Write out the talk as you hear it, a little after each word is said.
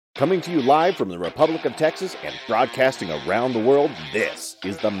Coming to you live from the Republic of Texas and broadcasting around the world, this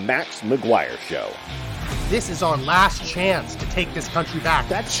is the Max McGuire Show. This is our last chance to take this country back.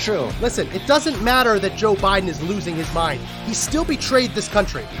 That's true. Listen, it doesn't matter that Joe Biden is losing his mind. He still betrayed this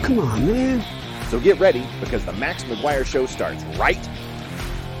country. Come on, man. So get ready, because the Max McGuire Show starts right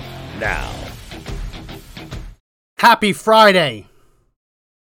now. Happy Friday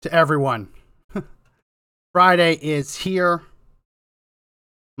to everyone. Friday is here.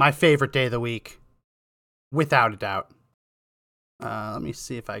 My favorite day of the week, without a doubt. Let me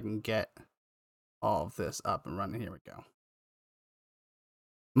see if I can get all of this up and running. Here we go.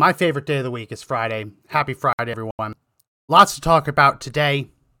 My favorite day of the week is Friday. Happy Friday, everyone. Lots to talk about today.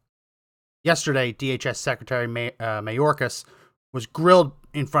 Yesterday, DHS Secretary Mayorkas was grilled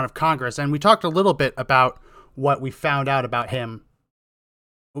in front of Congress, and we talked a little bit about what we found out about him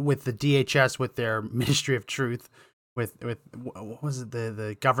with the DHS, with their Ministry of Truth, with what was it,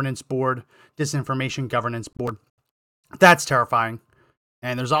 the governance board, disinformation governance board. That's terrifying.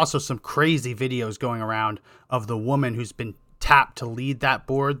 And there's also some crazy videos going around of the woman who's been tapped to lead that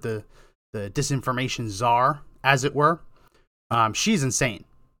board, the disinformation czar, as it were. She's insane,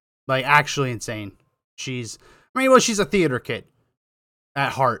 like actually insane. She's a theater kid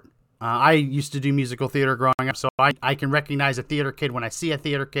at heart. I used to do musical theater growing up, so I can recognize a theater kid when I see a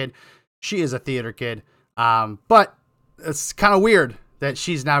theater kid. She is a theater kid. But it's kind of weird that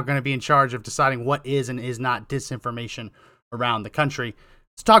she's now going to be in charge of deciding what is and is not disinformation around the country.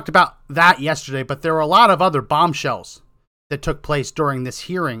 Let's talked about that yesterday, but there were a lot of other bombshells that took place during this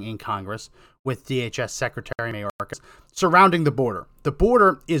hearing in Congress with DHS Secretary Mayorkas surrounding the border. The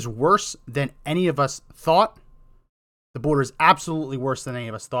border is worse than any of us thought. The border is absolutely worse than any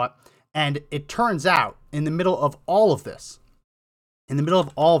of us thought. And it turns out, in the middle of all of this, the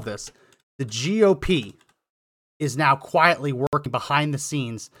GOP is now quietly working behind the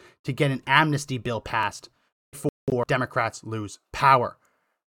scenes to get an amnesty bill passed before Democrats lose power.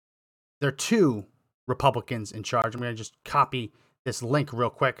 There are two Republicans in charge. I'm going to just copy this link real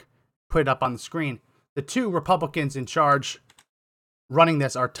quick, put it up on the screen. The two Republicans in charge running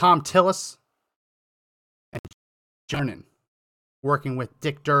this are Tom Tillis and Jordan, working with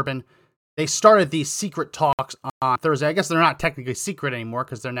Dick Durbin. They started these secret talks on Thursday. I guess they're not technically secret anymore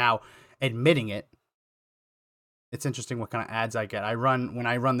because they're now admitting it. It's interesting what kind of ads I get. When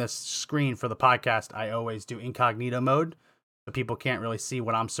I run this screen for the podcast, I always do incognito mode, so people can't really see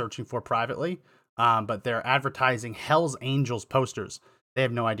what I'm searching for privately. But they're advertising Hell's Angels posters. They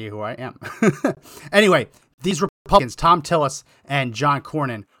have no idea who I am. Anyway, these Republicans, Tom Tillis and John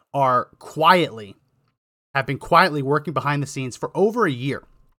Cornyn, have been quietly working behind the scenes for over a year.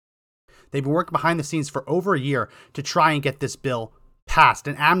 They've been working behind the scenes for over a year to try and get this bill passed,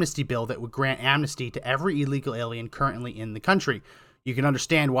 an amnesty bill that would grant amnesty to every illegal alien currently in the country. You can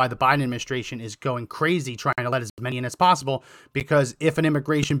understand why the Biden administration is going crazy trying to let as many in as possible, because if an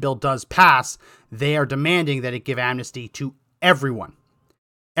immigration bill does pass, they are demanding that it give amnesty to everyone.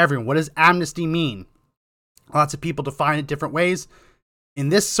 Everyone. What does amnesty mean? Lots of people define it different ways. In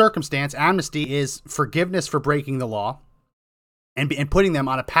this circumstance, amnesty is forgiveness for breaking the law and putting them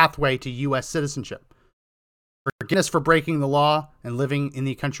on a pathway to U.S. citizenship. Forgiveness for breaking the law and living in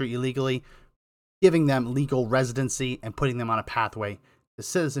the country illegally, giving them legal residency and putting them on a pathway to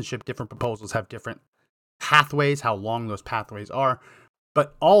citizenship. Different proposals have different pathways, how long those pathways are,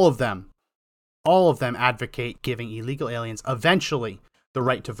 but all of them advocate giving illegal aliens eventually the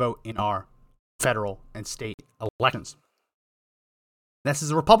right to vote in our federal and state elections. This is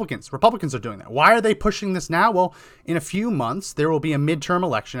the Republicans. Republicans are doing that. Why are they pushing this now? Well, in a few months, there will be a midterm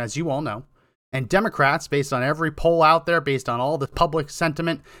election, as you all know. And Democrats, based on every poll out there, based on all the public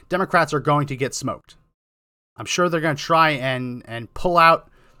sentiment, Democrats are going to get smoked. I'm sure they're going to try and pull out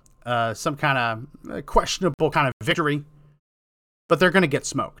some kind of questionable kind of victory, but they're going to get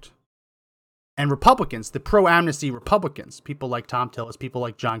smoked. And Republicans, the pro-amnesty Republicans, people like Tom Tillis, people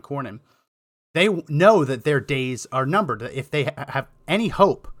like John Cornyn, they know that their days are numbered. If they have any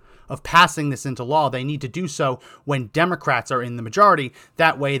hope of passing this into law, they need to do so when Democrats are in the majority.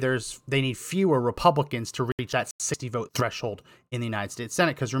 That way, they need fewer Republicans to reach that 60-vote threshold in the United States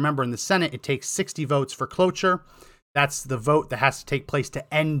Senate. Because remember, in the Senate, it takes 60 votes for cloture. That's the vote that has to take place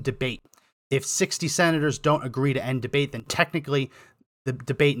to end debate. If 60 senators don't agree to end debate, then technically the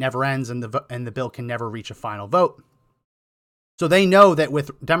debate never ends and the bill can never reach a final vote. So they know that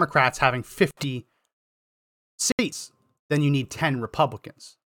with Democrats having 50 seats, then you need 10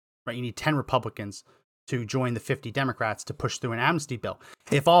 Republicans. Right, you need 10 Republicans to join the 50 Democrats to push through an amnesty bill.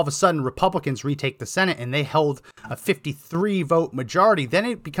 If all of a sudden Republicans retake the Senate and they hold a 53 vote majority, then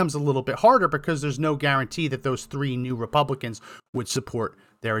it becomes a little bit harder because there's no guarantee that those three new Republicans would support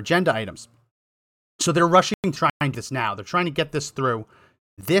their agenda items. So they're rushing trying this now. They're trying to get this through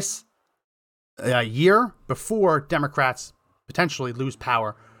this year before Democrats potentially lose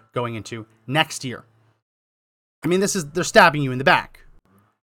power going into next year. I mean, they're stabbing you in the back.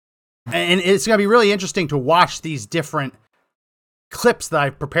 And it's going to be really interesting to watch these different clips that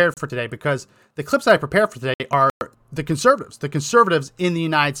I've prepared for today, because the clips that I prepared for today are the conservatives in the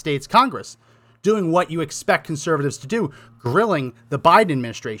United States Congress doing what you expect conservatives to do, grilling the Biden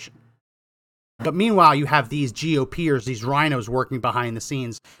administration. But meanwhile, you have these GOPers, these rhinos working behind the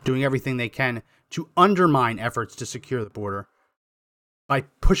scenes, doing everything they can to undermine efforts to secure the border by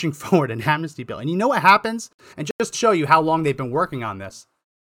pushing forward an amnesty bill. And you know what happens? And just to show you how long they've been working on this,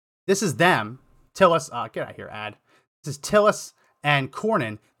 this is them, Tillis, get out of here, ad. This is Tillis and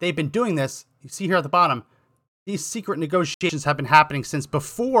Cornyn. They've been doing this. You see here at the bottom, these secret negotiations have been happening since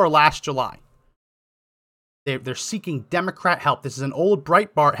before last July. They're seeking Democrat help. This is an old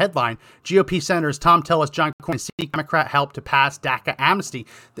Breitbart headline. GOP Senators Tom Tillis, John Cornyn seek Democrat help to pass DACA amnesty.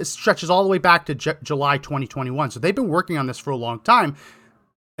 This stretches all the way back to July 2021. So they've been working on this for a long time.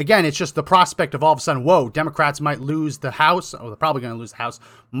 Again, it's just the prospect of all of a sudden, whoa, Democrats might lose the House. Oh, they're probably going to lose the House.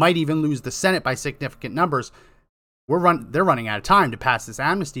 Might even lose the Senate by significant numbers. They're running out of time to pass this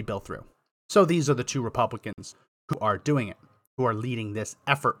amnesty bill through. So these are the two Republicans who are doing it, who are leading this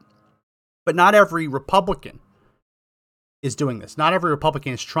effort. But not every Republican is doing this. Not every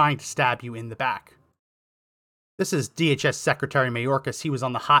Republican is trying to stab you in the back. This is DHS Secretary Mayorkas. He was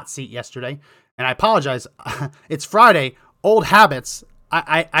on the hot seat yesterday. And I apologize. It's Friday. Old habits.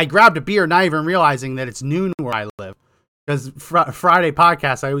 I grabbed a beer not even realizing that it's noon where I live. Because Friday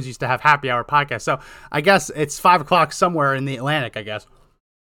podcast, I always used to have happy hour podcasts. So I guess it's 5 o'clock somewhere in the Atlantic, I guess.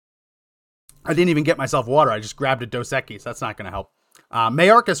 I didn't even get myself water. I just grabbed a Dos Equis. That's not going to help.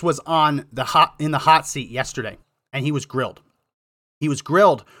 Mayorkas was in the hot seat yesterday, and he was grilled. He was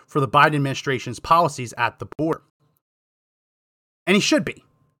grilled for the Biden administration's policies at the border. And he should be.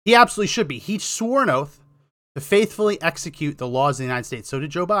 He absolutely should be. He swore an oath to faithfully execute the laws of the United States. So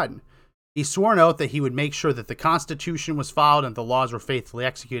did Joe Biden. He swore an oath that he would make sure that the Constitution was followed and the laws were faithfully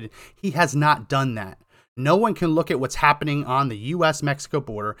executed. He has not done that. No one can look at what's happening on the U.S.-Mexico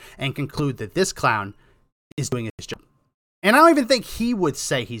border and conclude that this clown is doing his job. And I don't even think he would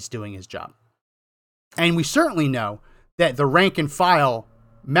say he's doing his job. And we certainly know that the rank and file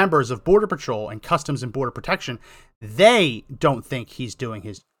members of Border Patrol and Customs and Border Protection, they don't think he's doing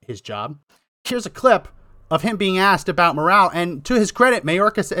his job. Here's a clip of him being asked about morale. And to his credit,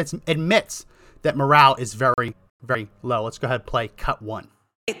 Mayorkas admits that morale is very, very low. Let's go ahead and play cut 1.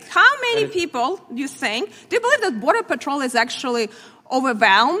 How many people do you believe that Border Patrol is actually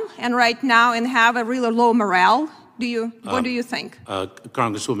overwhelmed and right now and have a really low morale? What do you think?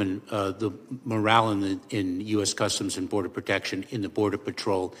 Congresswoman, the morale in U.S. Customs and Border Protection in the Border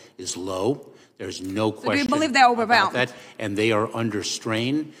Patrol is low. There's no question. Do you believe they're overwhelmed? About that, and they are under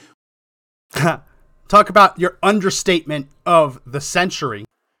strain. Talk about your understatement of the century.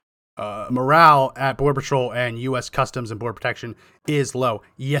 Morale at Border Patrol and U.S. Customs and Border Protection is low.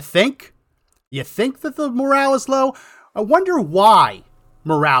 You think? You think that the morale is low? I wonder why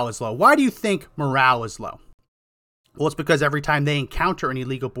morale is low. Why do you think morale is low? Well, it's because every time they encounter an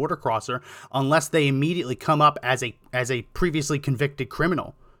illegal border crosser, unless they immediately come up as a previously convicted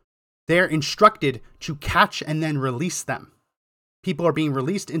criminal, they're instructed to catch and then release them. People are being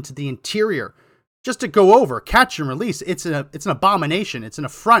released into the interior just to go over, catch and release. It's an abomination. It's an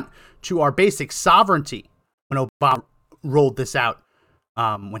affront to our basic sovereignty when Obama rolled this out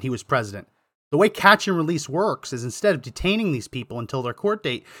when he was president. The way catch and release works is instead of detaining these people until their court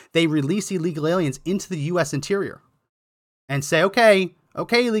date, they release illegal aliens into the U.S. interior and say, okay,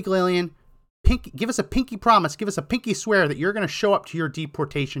 illegal alien, give us a pinky promise, give us a pinky swear that you're going to show up to your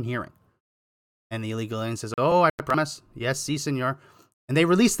deportation hearing. And the illegal alien says, oh, I promise. Yes, si, senor. And they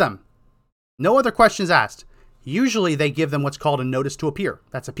release them. No other questions asked. Usually they give them what's called a notice to appear.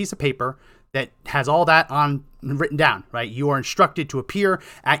 That's a piece of paper that has all that written down, right? You are instructed to appear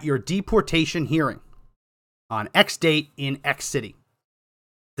at your deportation hearing on X date in X city.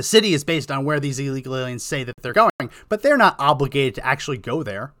 The city is based on where these illegal aliens say that they're going, but they're not obligated to actually go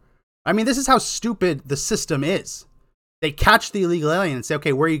there. I mean, this is how stupid the system is. They catch the illegal alien and say,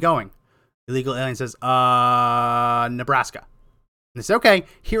 okay, where are you going? The illegal alien says, Nebraska. And they say, okay,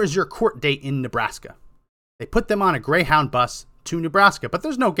 here is your court date in Nebraska. They put them on a Greyhound bus to Nebraska, but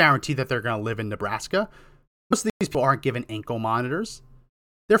there's no guarantee that they're going to live in Nebraska. Most of these people aren't given ankle monitors.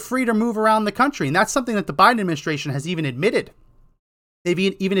 They're free to move around the country, and that's something that the Biden administration has even admitted. They've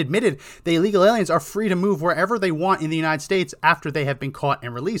even admitted the illegal aliens are free to move wherever they want in the United States after they have been caught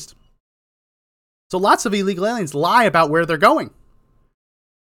and released. So lots of illegal aliens lie about where they're going.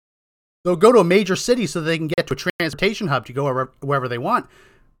 They'll go to a major city so they can get to a transportation hub to go wherever they want,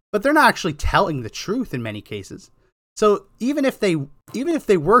 but they're not actually telling the truth in many cases. So even if they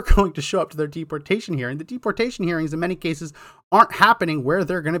were going to show up to their deportation hearing, the deportation hearings in many cases aren't happening where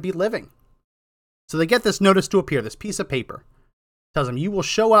they're going to be living. So they get this notice to appear, this piece of paper. Tells them you will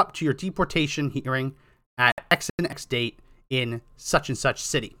show up to your deportation hearing at X and X date in such and such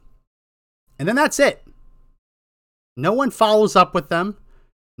city. And then that's it. No one follows up with them.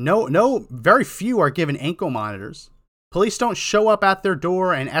 Very few are given ankle monitors. Police don't show up at their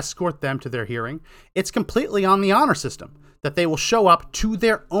door and escort them to their hearing. It's completely on the honor system that they will show up to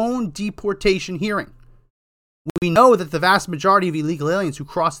their own deportation hearing. We know that the vast majority of illegal aliens who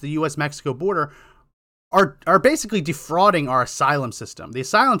cross the U.S.-Mexico border are basically defrauding our asylum system. The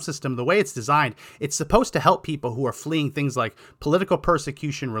asylum system, the way it's designed, it's supposed to help people who are fleeing things like political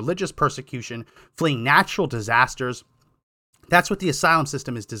persecution, religious persecution, fleeing natural disasters. That's what the asylum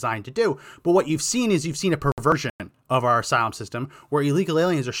system is designed to do. But what you've seen a perversion of our asylum system where illegal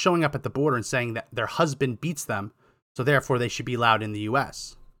aliens are showing up at the border and saying that their husband beats them, so therefore they should be allowed in the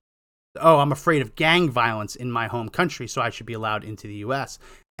U.S. Oh, I'm afraid of gang violence in my home country, so I should be allowed into the U.S.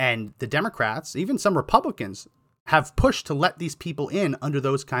 And the Democrats, even some Republicans, have pushed to let these people in under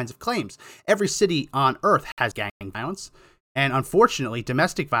those kinds of claims. Every city on earth has gang violence. And unfortunately,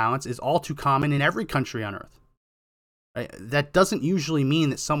 domestic violence is all too common in every country on earth. Right? That doesn't usually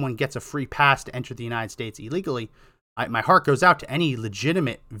mean that someone gets a free pass to enter the United States illegally. My heart goes out to any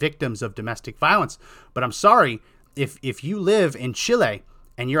legitimate victims of domestic violence. But I'm sorry, if you live in Chile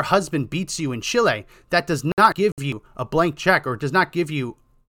and your husband beats you in Chile, that does not give you a blank check or does not give you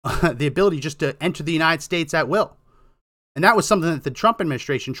the ability just to enter the United States at will. And that was something that the Trump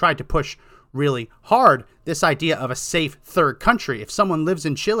administration tried to push really hard, this idea of a safe third country. If someone lives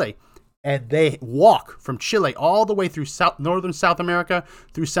in Chile and they walk from Chile all the way through northern South America,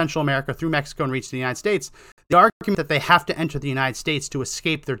 through Central America, through Mexico and reach the United States, the argument that they have to enter the United States to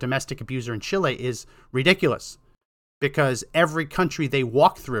escape their domestic abuser in Chile is ridiculous, because every country they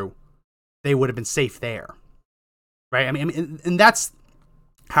walk through, they would have been safe there. Right? I mean, and that's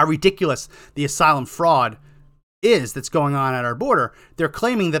how ridiculous the asylum fraud is that's going on at our border. They're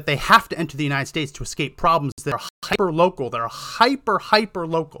claiming that they have to enter the United States to escape problems that are hyper-local. They're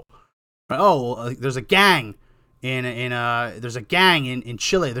hyper-local. Oh, there's a gang in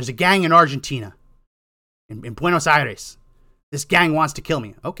Chile. There's a gang in Argentina, in Buenos Aires. This gang wants to kill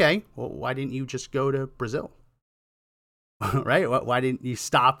me. Okay, well, why didn't you just go to Brazil? Right? Why didn't you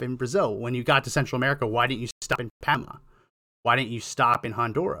stop in Brazil? When you got to Central America, why didn't you stop in Panama? Why didn't you stop in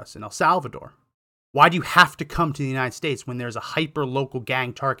Honduras and El Salvador? Why do you have to come to the United States when there's a hyper-local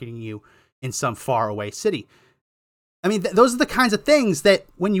gang targeting you in some faraway city? I mean, those are the kinds of things that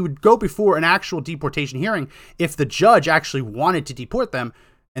when you would go before an actual deportation hearing, if the judge actually wanted to deport them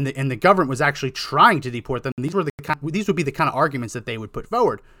and the government was actually trying to deport them, these would be the kind of arguments that they would put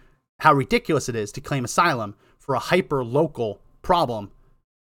forward. How ridiculous it is to claim asylum for a hyper-local problem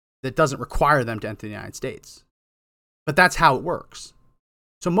that doesn't require them to enter the United States. But that's how it works.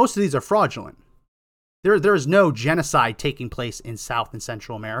 So most of these are fraudulent. There is no genocide taking place in South and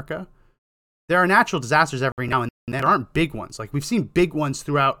Central America. There are natural disasters every now and then. There aren't big ones. Like, we've seen big ones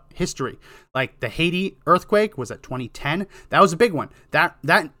throughout history. Like the Haiti earthquake was at 2010. That was a big one. That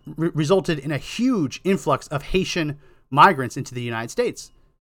resulted in a huge influx of Haitian migrants into the United States.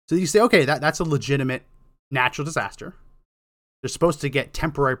 So you say, okay, that's a legitimate natural disaster. They're supposed to get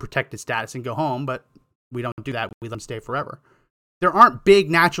temporary protected status and go home, but we don't do that. We let them stay forever. There aren't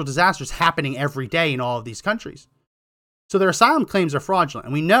big natural disasters happening every day in all of these countries. So their asylum claims are fraudulent.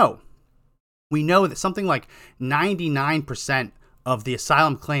 And we know that something like 99% of the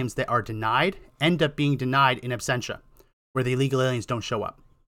asylum claims that are denied end up being denied in absentia, where the illegal aliens don't show up.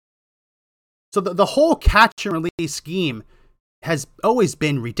 So the whole catch and release scheme has always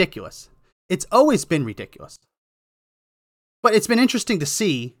been ridiculous. It's always been ridiculous. But it's been interesting to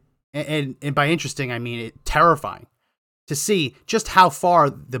see, and by interesting, I mean terrifying, to see just how far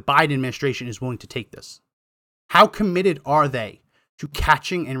the Biden administration is willing to take this. How committed are they to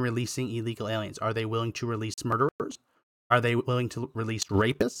catching and releasing illegal aliens? Are they willing to release murderers? Are they willing to release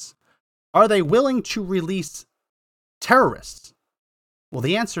rapists? Are they willing to release terrorists? Well,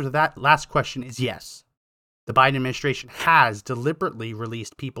 the answer to that last question is yes. The Biden administration has deliberately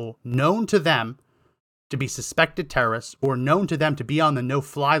released people known to them to be suspected terrorists or known to them to be on the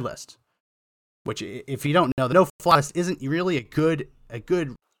no-fly list. Which, if you don't know, the no-fly list isn't really a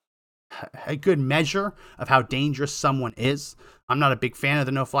good a good measure of how dangerous someone is. I'm not a big fan of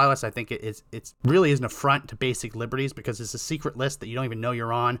the no-fly list. I think it really is an affront to basic liberties because it's a secret list that you don't even know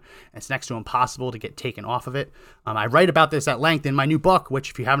you're on. And it's next to impossible to get taken off of it. I write about this at length in my new book, which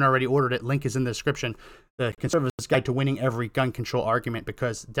if you haven't already ordered it, link is in the description, The Conservatives' Guide to Winning Every Gun Control Argument,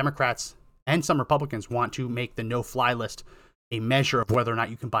 because Democrats and some Republicans want to make the no-fly list a measure of whether or not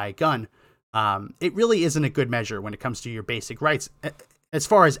you can buy a gun. It really isn't a good measure when it comes to your basic rights. As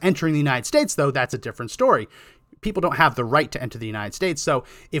far as entering the United States, though, that's a different story. People don't have the right to enter the United States. So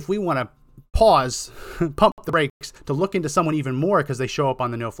if we want to pause, pump the brakes to look into someone even more because they show up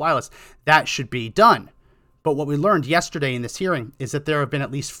on the no-fly list, that should be done. But what we learned yesterday in this hearing is that there have been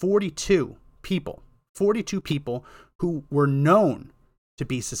at least 42 people who were known to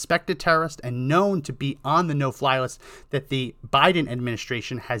be suspected terrorists and known to be on the no-fly list that the Biden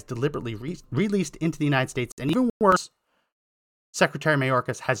administration has deliberately released into the United States. And even worse, Secretary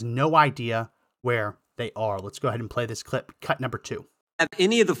Mayorkas has no idea where they are. Let's go ahead and play this clip, cut number 2. Have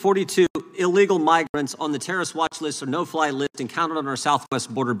any of the 42 illegal migrants on the terrorist watch list or no-fly list encountered on our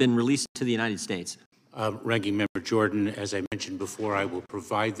southwest border been released to the United States? Ranking Member Jordan, as I mentioned before, I will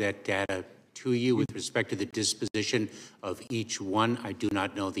provide that data to you with respect to the disposition of each one. I do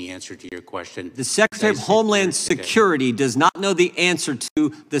not know the answer to your question. The Secretary of Homeland Security does not know the answer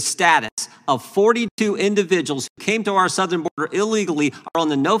to the status of 42 individuals who came to our southern border illegally, are on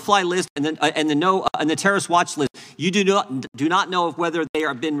the no-fly list and the terrorist watch list. You do not know of whether they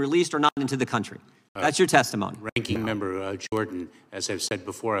are been released or not into the country. That's your testimony. Ranking Member Jordan, as I've said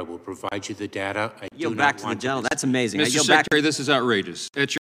before, I will provide you the data. I yield back to the gentleman. That's amazing. Mr. Secretary, this is outrageous.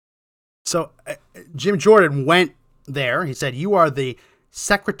 So Jim Jordan went there. He said, you are the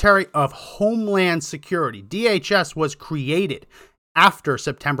Secretary of Homeland Security. DHS was created after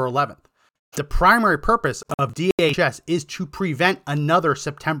September 11th. The primary purpose of DHS is to prevent another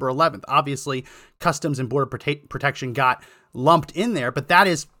September 11th. Obviously, Customs and Border Protection got lumped in there, but that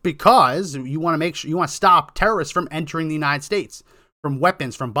is because you want to make sure you want to stop terrorists from entering the United States, from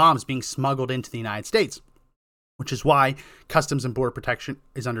weapons, from bombs being smuggled into the United States, which is why Customs and Border Protection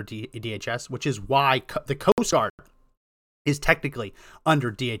is under DHS, which is why the Coast Guard is technically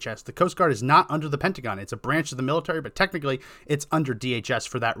under DHS. The Coast Guard is not under the Pentagon. It's a branch of the military, but technically it's under DHS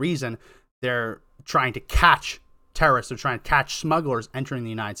for that reason. They're trying to catch terrorists. They're trying to catch smugglers entering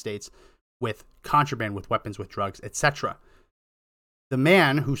the United States with contraband, with weapons, with drugs, etc. The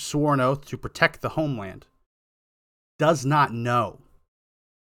man who swore an oath to protect the homeland does not know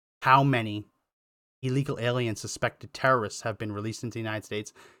how many illegal alien suspected terrorists have been released into the United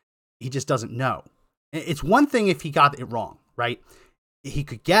States. He just doesn't know. It's one thing if he got it wrong, right? He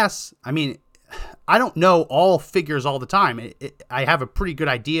could guess. I mean, I don't know all figures all the time. I have a pretty good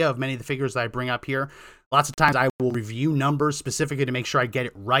idea of many of the figures that I bring up here. Lots of times I will review numbers specifically to make sure I get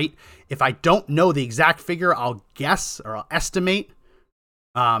it right. If I don't know the exact figure, I'll guess or I'll estimate.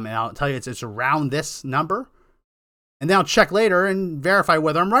 And I'll tell you it's around this number. And then I'll check later and verify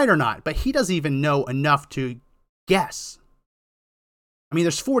whether I'm right or not. But he doesn't even know enough to guess. I mean,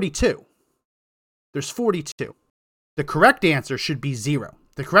 there's 42. There's 42. The correct answer should be 0.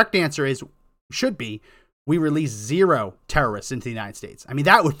 The correct answer should be we release 0 terrorists into the United States. I mean,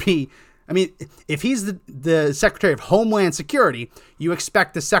 that would be, if he's the Secretary of Homeland Security, you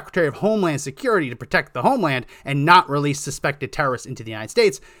expect the Secretary of Homeland Security to protect the homeland and not release suspected terrorists into the United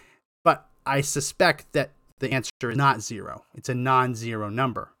States. But I suspect that the answer is not 0. It's a non-zero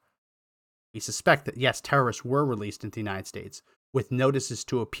number. We suspect that, yes, terrorists were released into the United States with notices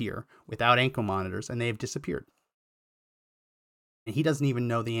to appear without ankle monitors, and they have disappeared. And he doesn't even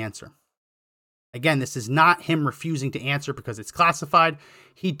know the answer. Again, this is not him refusing to answer because it's classified.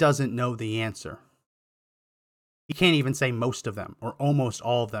 He doesn't know the answer. He can't even say most of them or almost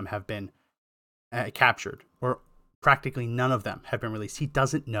all of them have been captured, or practically none of them have been released. He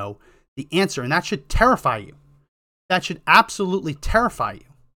doesn't know the answer, and that should terrify you. That should absolutely terrify you.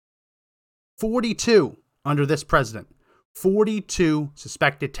 42 under this president. 42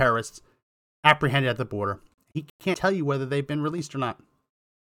 suspected terrorists apprehended at the border. He can't tell you whether they've been released or not.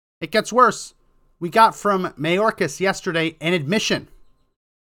 It gets worse. We got from Mayorkas yesterday an admission.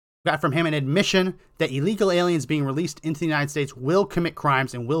 We got from him an admission that illegal aliens being released into the United States will commit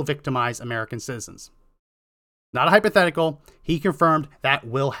crimes and will victimize American citizens. Not a hypothetical. He confirmed that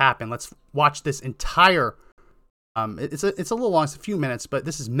will happen. Let's watch this entire. It's a little long. It's a few minutes, but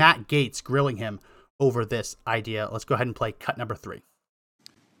this is Matt Gaetz grilling him over this idea. Let's go ahead and play cut number 3.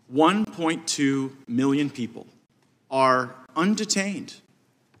 1.2 million people are undetained,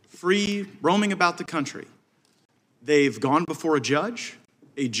 free, roaming about the country. They've gone before a judge.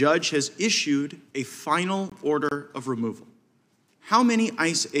 A judge has issued a final order of removal. How many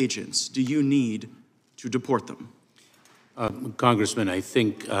ICE agents do you need to deport them? Congressman, I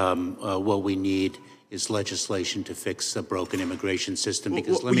think what we need is legislation to fix the broken immigration system.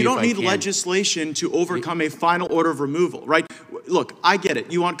 Because you don't need legislation to overcome a final order of removal, right? Look, I get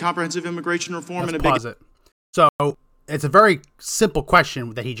it. You want comprehensive immigration reform and a big... Pause it. So it's a very simple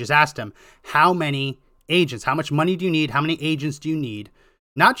question that he just asked him. How many agents? How much money do you need? How many agents do you need?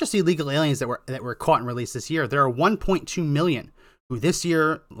 Not just illegal aliens that were caught and released this year. There are 1.2 million who this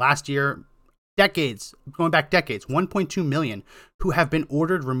year, last year, going back decades, 1.2 million who have been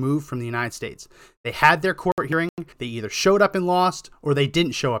ordered removed from the United States. They had their court hearing. They either showed up and lost or they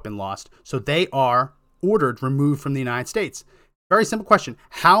didn't show up and lost. So they are ordered removed from the United States. Very simple question.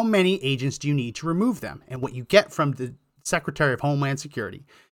 How many agents do you need to remove them? And what you get from the Secretary of Homeland Security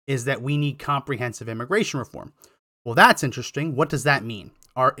is that we need comprehensive immigration reform. Well, that's interesting. What does that mean?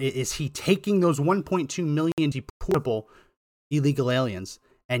 Is he taking those 1.2 million deportable illegal aliens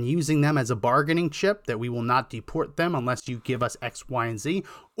and using them as a bargaining chip that we will not deport them unless you give us X, Y, and Z?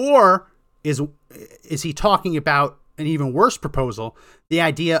 Or is he talking about an even worse proposal, the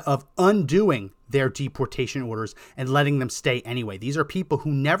idea of undoing their deportation orders and letting them stay anyway? These are people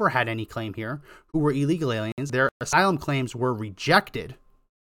who never had any claim here, who were illegal aliens. Their asylum claims were rejected.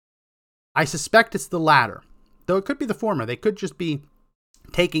 I suspect it's the latter, though it could be the former. They could just be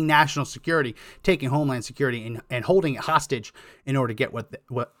taking national security, taking Homeland Security, and holding it hostage in order to get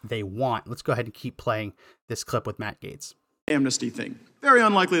what they want. Let's go ahead and keep playing this clip with Matt Gaetz. Amnesty thing. Very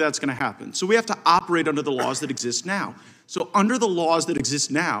unlikely that's going to happen. So we have to operate under the laws that exist now. So under the laws that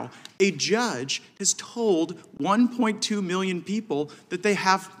exist now, a judge has told 1.2 million people that they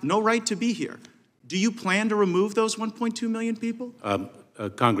have no right to be here. Do you plan to remove those 1.2 million people?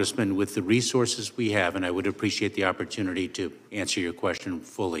 Congressman, with the resources we have, and I would appreciate the opportunity to answer your question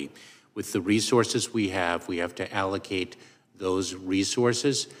fully. With the resources we have to allocate those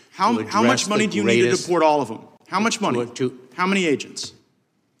resources. How much money do you need to deport all of them? How much money? How many agents?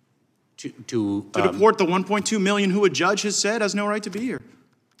 To deport the 1.2 million who a judge has said has no right to be here.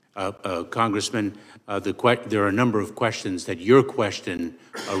 Congressman, there are a number of questions that your question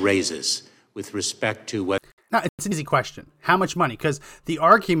raises with respect to whether... Now, it's an easy question. How much money? Because the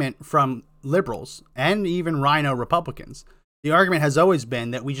argument from liberals and even Rhino Republicans, the argument has always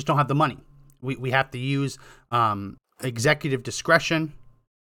been that we just don't have the money. We have to use executive discretion,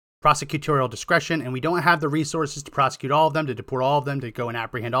 prosecutorial discretion, and we don't have the resources to prosecute all of them, to deport all of them, to go and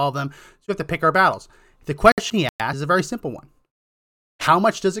apprehend all of them. So we have to pick our battles. The question he asks is a very simple one. How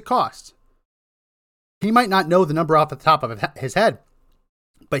much does it cost? He might not know the number off the top of his head,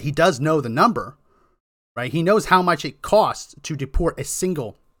 but he does know the number, right? He knows how much it costs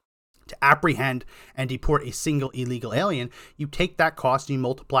to apprehend and deport a single illegal alien. You take that cost and you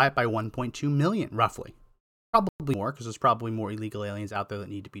multiply it by 1.2 million, roughly. Probably more, because there's probably more illegal aliens out there that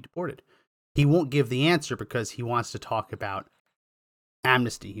need to be deported. He won't give the answer because he wants to talk about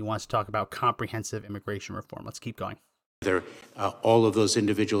amnesty. He wants to talk about comprehensive immigration reform. Let's keep going. All of those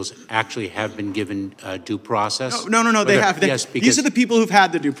individuals actually have been given due process? No, they have. Yes, because these are the people who've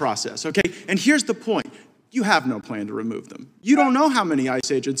had the due process, okay? And here's the point. You have no plan to remove them. You don't know how many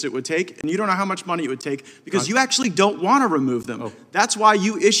ICE agents it would take, and you don't know how much money it would take, because you actually don't want to remove them. Oh. That's why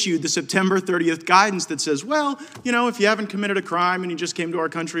you issued the September 30th guidance that says, well, you know, if you haven't committed a crime and you just came to our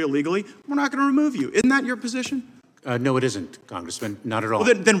country illegally, we're not going to remove you. Isn't that your position? No, it isn't, Congressman. Not at all.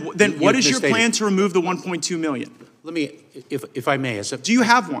 Well, then what is your plan to remove the 1.2 million? Let me, if I may. Do you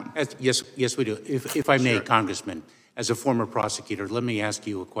have one? Yes, we do. If I may, Sure. Congressman, as a former prosecutor, let me ask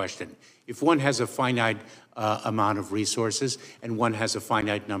you a question. If one has a finite amount of resources and one has a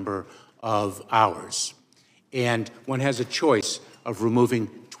finite number of hours, and one has a choice of removing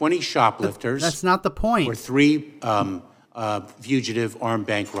 20 shoplifters... That's not the point. ...or 3 fugitive armed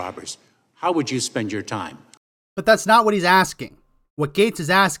bank robbers, how would you spend your time? But that's not what he's asking. What Gaetz is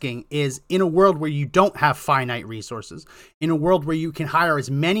asking is, in a world where you don't have finite resources, in a world where you can hire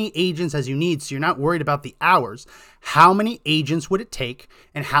as many agents as you need so you're not worried about the hours, how many agents would it take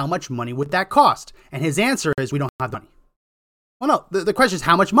and how much money would that cost? And his answer is, we don't have the money. Well, no, the question is,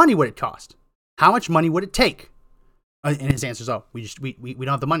 how much money would it cost? How much money would it take? And his answer is, we don't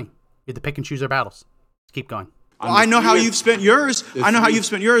have the money. We have to pick and choose our battles. Let's keep going. Well, I know how you've spent yours. I know how you've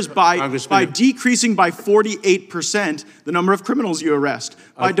spent yours by decreasing by 48% the number of criminals you arrest,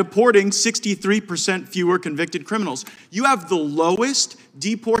 by deporting 63% fewer convicted criminals. You have the lowest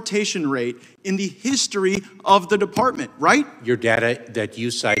deportation rate in the history of the department, right? Your data that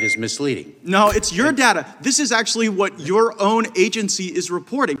you cite is misleading. No, it's your data. This is actually what your own agency is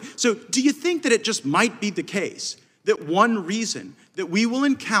reporting. So do you think that it just might be the case that one reason that we will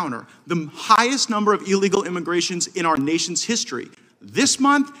encounter the highest number of illegal immigrations in our nation's history this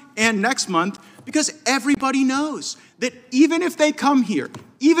month and next month, because everybody knows that even if they come here,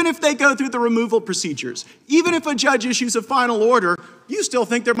 even if they go through the removal procedures, even if a judge issues a final order, you still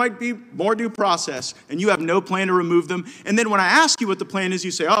think there might be more due process, and you have no plan to remove them. And then when I ask you what the plan is,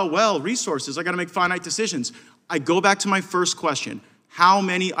 you say, oh, well, resources, I got to make finite decisions. I go back to my first question. How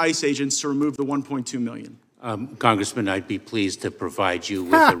many ICE agents to remove the 1.2 million? Congressman, I'd be pleased to provide you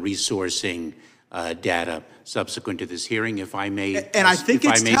with the resourcing data subsequent to this hearing, if I may. And I think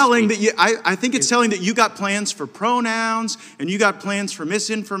it's telling that you. I think it's telling that you got plans for pronouns and you got plans for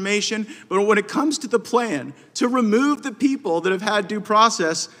misinformation. But when it comes to the plan to remove the people that have had due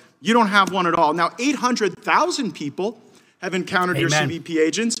process, you don't have one at all. Now, 800,000 people have encountered your CBP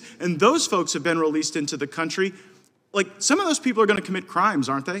agents, and those folks have been released into the country. Like, some of those people are going to commit crimes,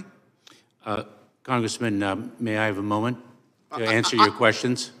 aren't they? Congressman, may I have a moment to answer your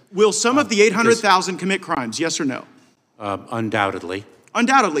questions? Will some of the 800,000 commit crimes, yes or no? Undoubtedly.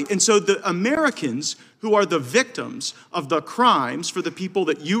 Undoubtedly. And so the Americans who are the victims of the crimes for the people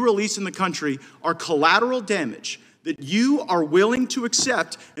that you release in the country are collateral damage that you are willing to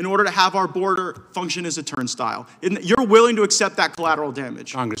accept in order to have our border function as a turnstile. You're willing to accept that collateral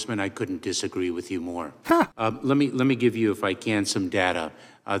damage. Congressman, I couldn't disagree with you more. Let me give you, if I can, some data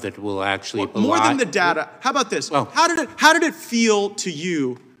that will actually... Well, more than the data, how about this? Well, how did it feel to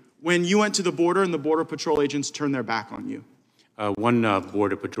you when you went to the border and the Border Patrol agents turned their back on you? One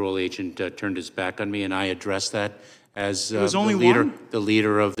Border Patrol agent turned his back on me, and I addressed that as the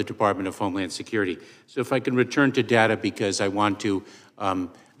leader of the Department of Homeland Security. So if I can return to data, because I want to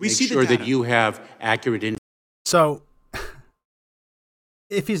make sure that you have accurate information. So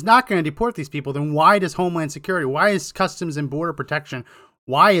if he's not going to deport these people, then why does Homeland Security, why is Customs and Border Protection,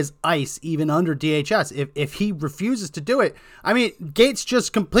 why is ICE even under DHS? If he refuses to do it, I mean, Gates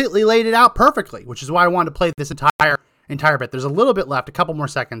just completely laid it out perfectly, which is why I wanted to play this entire bit. There's a little bit left, a couple more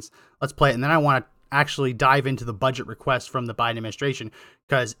seconds. Let's play it, and then I want to actually dive into the budget request from the Biden administration,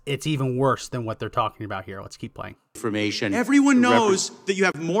 because it's even worse than what they're talking about here. Let's keep playing. Information. Everyone knows that you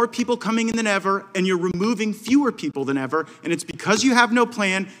have more people coming in than ever, and you're removing fewer people than ever, and it's because you have no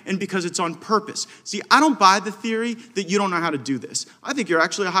plan and because it's on purpose. See, I don't buy the theory that you don't know how to do this. I think you're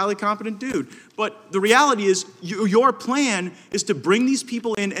actually a highly competent dude. But the reality is your plan is to bring these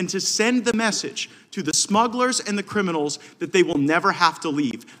people in and to send the message to the smugglers and the criminals that they will never have to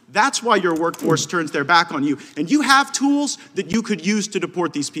leave. That's why your workforce turns their back on you. And you have tools that you could use to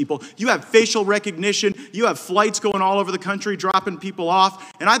deport these people. You have facial recognition. You have flights going all over the country, dropping people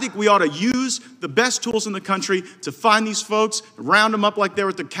off. And I think we ought to use the best tools in the country to find these folks, round them up like they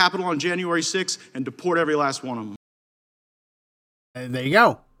were at the Capitol on January 6th, and deport every last one of them. And there you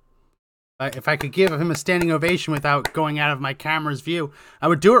go. If I could give him a standing ovation without going out of my camera's view, I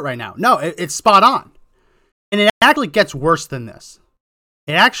would do it right now. No, it's spot on. And it actually gets worse than this.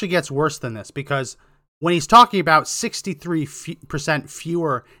 It actually gets worse than this, because when he's talking about 63%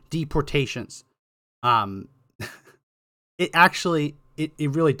 fewer deportations, it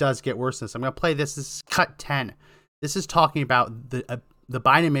really does get worse than this. I'm going to play this. This is cut 10. This is talking about the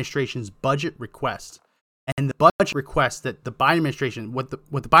Biden administration's budget request. And the budget request that the Biden administration, what the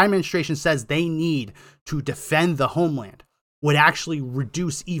Biden administration says they need to defend the homeland, would actually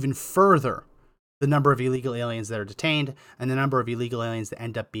reduce even further the number of illegal aliens that are detained and the number of illegal aliens that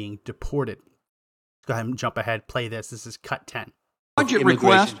end up being deported. Go ahead and jump ahead, play this. This is cut 10.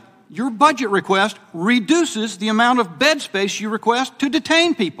 Your budget request reduces the amount of bed space you request to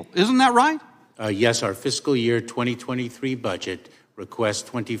detain people. Isn't that right? Yes, our fiscal year 2023 budget requests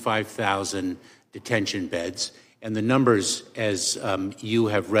 25,000 detention beds, and the numbers, as you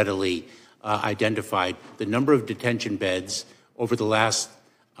have readily identified, the number of detention beds over the last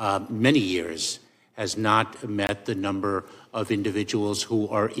many years has not met the number of individuals who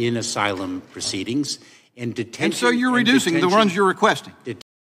are in asylum proceedings. And so you're reducing the ones you're requesting.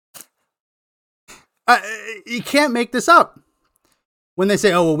 You can't make this up. When they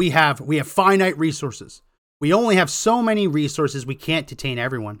say, oh, well, we have finite resources. We only have so many resources. We can't detain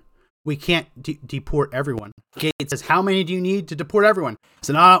everyone. We can't deport everyone. Gates says, how many do you need to deport everyone?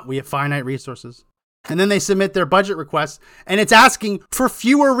 So, no, we have finite resources. And then they submit their budget requests, and it's asking for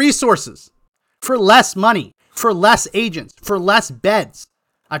fewer resources, for less money, for less agents, for less beds.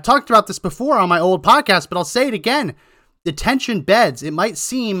 I've talked about this before on my old podcast, but I'll say it again. Detention beds, it might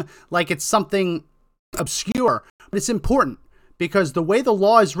seem like it's something obscure, but it's important. Because the way the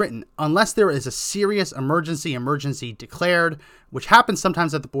law is written, unless there is a serious emergency declared, which happens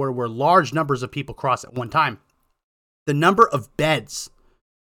sometimes at the border where large numbers of people cross at one time, the number of beds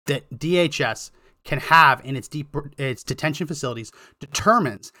that DHS can have in its detention facilities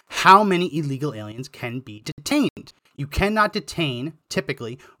determines how many illegal aliens can be detained. You cannot detain,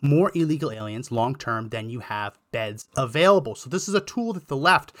 typically, more illegal aliens long-term than you have beds available. So this is a tool that the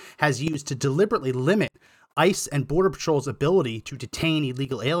left has used to deliberately limit ICE and Border Patrol's ability to detain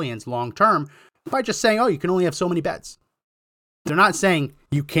illegal aliens long-term by just saying, oh, you can only have so many beds. They're not saying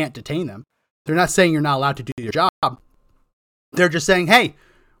you can't detain them. They're not saying you're not allowed to do your job. They're just saying, hey,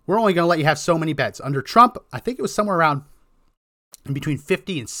 we're only going to let you have so many beds. Under Trump, I think it was somewhere around in between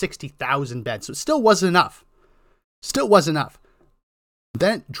 50 and 60,000 beds. So it still wasn't enough. Still wasn't enough.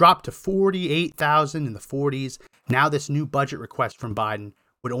 Then it dropped to 48,000 in the 40s. Now this new budget request from Biden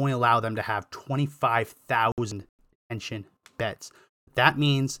would only allow them to have 25,000 detention beds. What that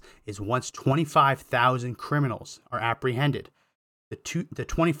means is once 25,000 criminals are apprehended, the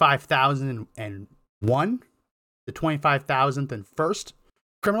 25,001, the 25,001st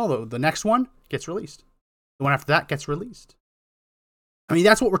criminal, the next one gets released. The one after that gets released. I mean,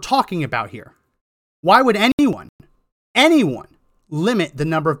 that's what we're talking about here. Why would anyone limit the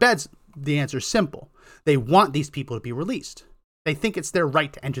number of beds? The answer is simple. They want these people to be released. They think it's their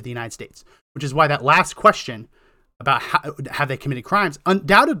right to enter the United States, which is why that last question about have they committed crimes,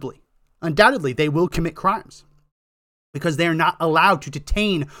 undoubtedly they will commit crimes because they are not allowed to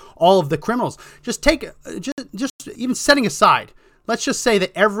detain all of the criminals. Just even setting aside, let's just say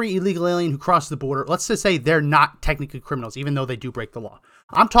that every illegal alien who crosses the border, let's just say they're not technically criminals, even though they do break the law.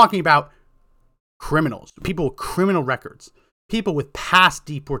 I'm talking about criminals, people with criminal records, people with past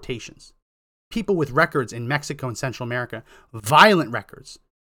deportations, people with records in Mexico and Central America, violent records.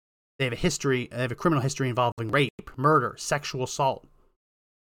 They have a criminal history involving rape, murder, sexual assault,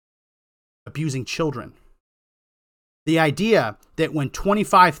 abusing children. The idea that when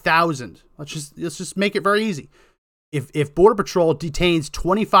 25,000, let's just make it very easy. If Border Patrol detains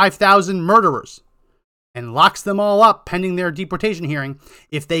 25,000 murderers and locks them all up pending their deportation hearing,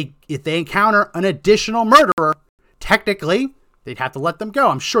 if they encounter an additional murderer, technically they'd have to let them go.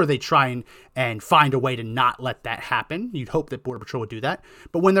 I'm sure they'd try and find a way to not let that happen. You'd hope that Border Patrol would do that.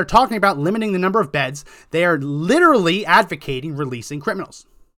 But when they're talking about limiting the number of beds, they are literally advocating releasing criminals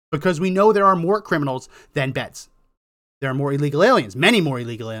because we know there are more criminals than beds. There are more illegal aliens, many more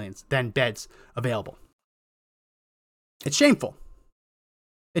illegal aliens than beds available. It's shameful.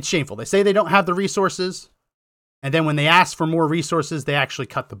 It's shameful. They say they don't have the resources, and then when they ask for more resources, they actually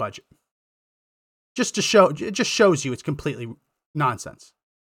cut the budget. It just shows you it's completely nonsense.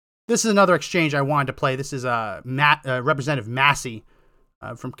 This is another exchange I wanted to play. This is Representative Massey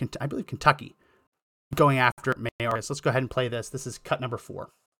from, I believe, Kentucky, going after Mayorkas. Let's go ahead and play this. This is cut number 4.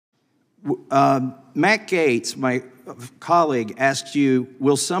 Matt Gaetz, my colleague, asked you,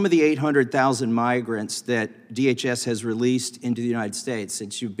 will some of the 800,000 migrants that DHS has released into the United States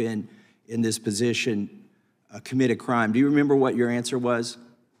since you've been in this position commit a crime? Do you remember what your answer was?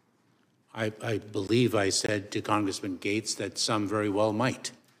 I believe I said to Congressman Gaetz that some very well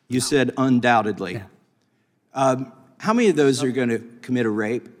might. You said undoubtedly. Yeah. How many of those are going to commit a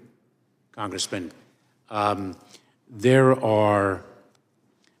rape? Congressman, there are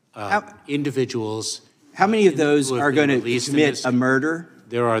individuals. How many of those are going to commit a murder?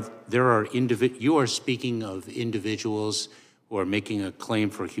 You are speaking of individuals who are making a claim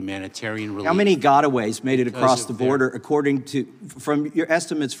for humanitarian relief. How many gotaways made it across the border, according to from your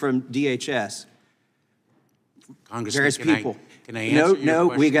estimates from DHS? Congressman, various people. Can I answer your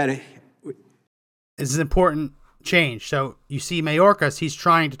question? We got to. This is an important change. So you see Mayorkas, he's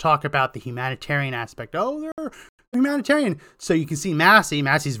trying to talk about the humanitarian aspect. Oh, they're humanitarian. So you can see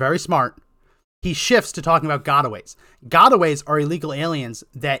Massey's very smart. He shifts to talking about gotaways. Gotaways are illegal aliens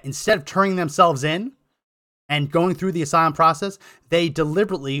that instead of turning themselves in and going through the asylum process, they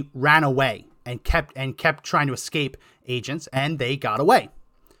deliberately ran away and kept trying to escape agents, and they got away.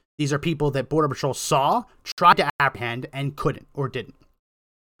 These are people that Border Patrol saw, tried to apprehend, and couldn't or didn't.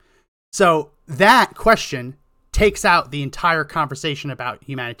 So that question takes out the entire conversation about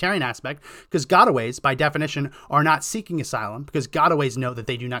humanitarian aspect, because gotaways, by definition, are not seeking asylum, because gotaways know that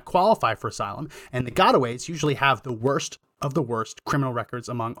they do not qualify for asylum, and the gotaways usually have the worst of the worst criminal records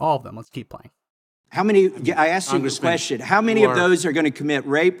among all of them. Let's keep playing. How many, I asked you the question, how many of those are going to commit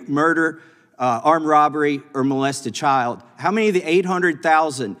rape, murder, armed robbery, or molest a child? How many of the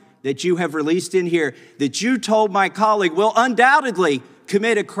 800,000 that you have released in here that you told my colleague will undoubtedly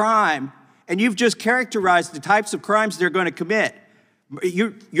commit a crime, and you've just characterized the types of crimes they're going to commit?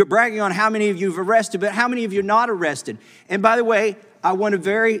 You're bragging on how many of you you've arrested, but how many of you not arrested? And by the way, I want a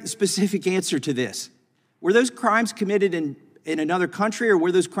very specific answer to this. Were those crimes committed in another country, or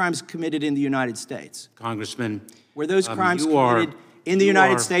were those crimes committed in the United States? Congressman, were those crimes committed in the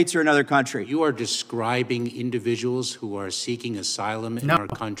United States or another country. You are describing individuals who are seeking asylum in our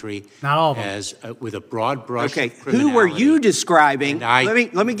country not all of them. as with a broad brush. Okay, of who were you describing?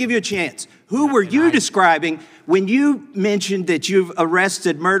 let me give you a chance. Who were you describing when you mentioned that you've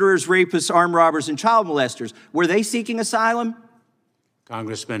arrested murderers, rapists, armed robbers, and child molesters? Were they seeking asylum?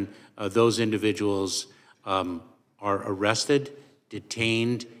 Congressman, those individuals are arrested,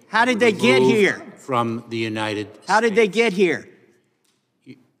 detained. How did they get here? From the United States. How did they get here?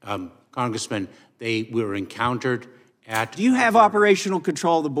 Congressman, they were encountered at... Do you have operational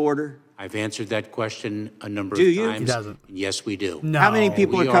control of the border? I've answered that question a number Do of you? times. He doesn't. Yes, we do. No. How many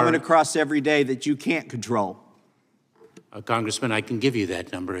people We are coming are- across every day that you can't control? Congressman, I can give you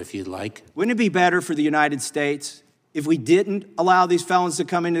that number if you'd like. Wouldn't it be better for the United States if we didn't allow these felons to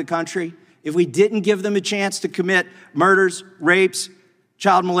come into the country? If we didn't give them a chance to commit murders, rapes,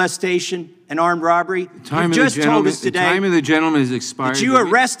 child molestation, and armed robbery? Time You just told us the today time of the gentleman has expired. that you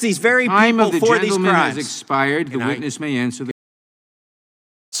arrest these very time people of the for these gentleman has crimes. expired. The witness may answer the...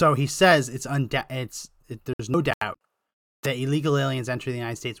 So he says there's no doubt that illegal aliens entering the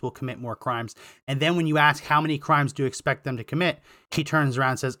United States will commit more crimes. And then when you ask how many crimes do you expect them to commit, he turns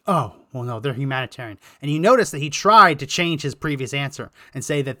around and says, oh, well, no, they're humanitarian. And you notice that he tried to change his previous answer and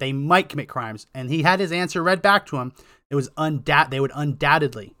say that they might commit crimes. And he had his answer read back to him. It was they would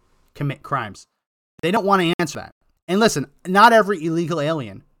undoubtedly commit crimes. They don't want to answer that. And listen, not every illegal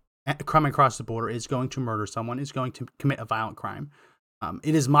alien coming across the border is going to murder someone, is going to commit a violent crime.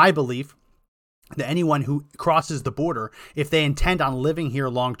 It is my belief that anyone who crosses the border, if they intend on living here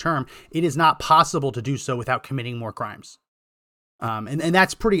long term, it is not possible to do so without committing more crimes. And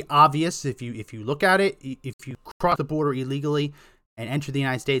that's pretty obvious if you look at it. If you cross the border illegally and enter the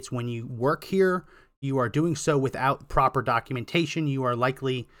United States, when you work here, you are doing so without proper documentation. You are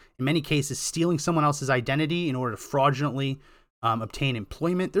likely, in many cases, stealing someone else's identity in order to fraudulently obtain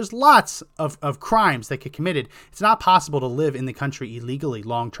employment. There's lots of crimes that get committed. It's not possible to live in the country illegally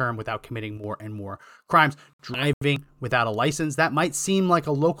long-term without committing more and more crimes. Driving without a license, that might seem like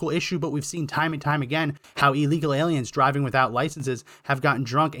a local issue, but we've seen time and time again how illegal aliens driving without licenses have gotten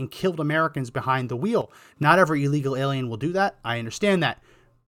drunk and killed Americans behind the wheel. Not every illegal alien will do that. I understand that.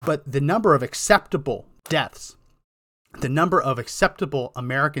 But the number of acceptable deaths, the number of acceptable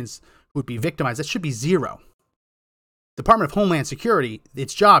Americans who would be victimized, that should be zero. Department of Homeland Security,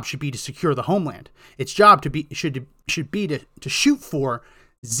 its job should be to secure the homeland. Its job should be to shoot for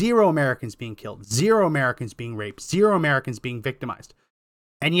zero Americans being killed, zero Americans being raped, zero Americans being victimized.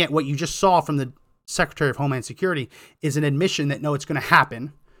 And yet what you just saw from the Secretary of Homeland Security is an admission that no, it's going to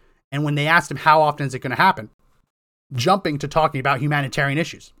happen. And when they asked him how often is it going to happen, jumping to talking about humanitarian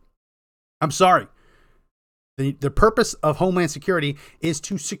issues. I'm sorry. The purpose of Homeland Security is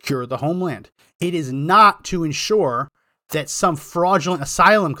to secure the homeland. It is not to ensure that some fraudulent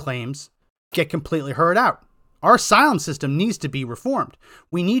asylum claims get completely heard out. Our asylum system needs to be reformed.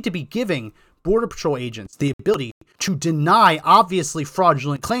 We need to be giving Border Patrol agents the ability to deny obviously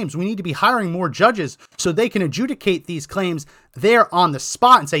fraudulent claims. We need to be hiring more judges so they can adjudicate these claims there on the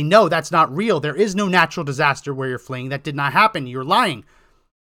spot and say, no, that's not real. There is no natural disaster where you're fleeing. That did not happen. You're lying.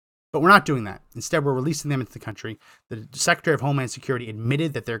 But we're not doing that. Instead, we're releasing them into the country. The Secretary of Homeland Security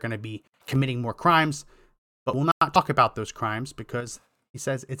admitted that they're going to be committing more crimes, but we'll not talk about those crimes because he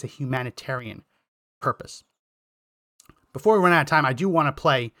says it's a humanitarian purpose. Before we run out of time, I do want to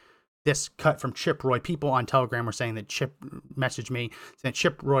play this cut from Chip Roy. People on Telegram were saying that Chip messaged me saying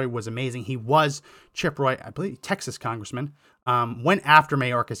Chip Roy was amazing. He was. Chip Roy, I believe, Texas congressman, went after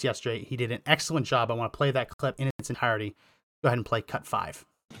Mayorkas yesterday. He did an excellent job. I want to play that clip in its entirety. Go ahead and play cut 5.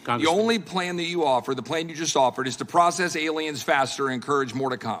 The only plan that you offer, the plan you just offered, is to process aliens faster and encourage more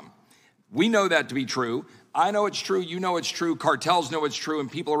to come. We know that to be true. I know it's true. You know it's true. Cartels know it's true. And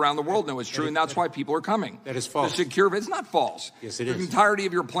people around the world know it's true. And that's why people are coming. That is false. It's not false. Yes, it The is. entirety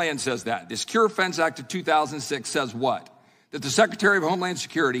of your plan says that. The Secure Fence Act of 2006 says what? That the Secretary of Homeland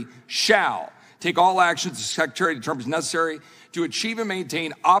Security shall take all actions the Secretary determines necessary to achieve and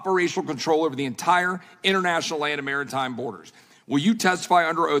maintain operational control over the entire international land and maritime borders. Will you testify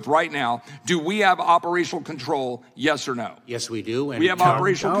under oath right now? Do we have operational control, yes or no? Yes, we do. And We have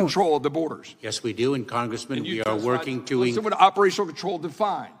operational control of the borders. Yes, we do. And Congressman, And you we are testified- working to... Listen what operational control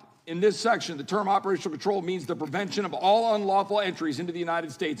defined. In this section, the term operational control means the prevention of all unlawful entries into the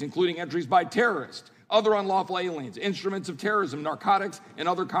United States, including entries by terrorists, other unlawful aliens, instruments of terrorism, narcotics, and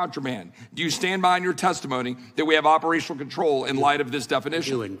other contraband. Do you stand behind your testimony that we have operational control in light of this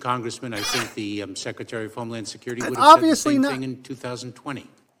definition? I do. And Congressman, I think the Secretary of Homeland Security would have Obviously said the not. same thing in 2020.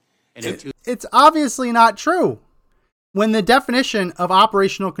 And It's obviously not true. When the definition of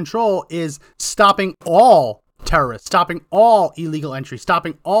operational control is stopping all terrorists, stopping all illegal entry,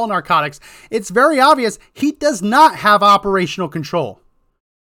 stopping all narcotics. It's very obvious he does not have operational control.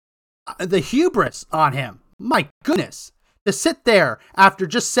 The hubris on him, my goodness, to sit there after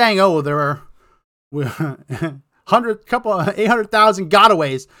just saying, oh, there are 800,000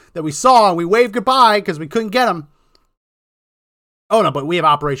 gotaways that we saw and we waved goodbye because we couldn't get them. Oh no, but we have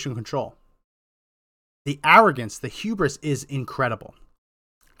operational control. The arrogance, the hubris is incredible.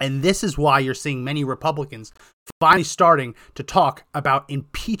 And this is why you're seeing many Republicans finally starting to talk about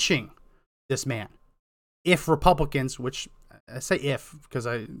impeaching this man. If Republicans, which I say if, because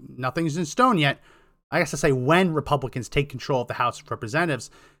nothing's in stone yet, I guess I say when Republicans take control of the House of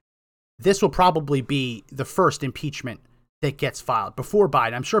Representatives, this will probably be the first impeachment that gets filed before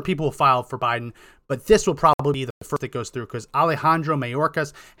Biden. I'm sure people will file for Biden, but this will probably be the first that goes through because Alejandro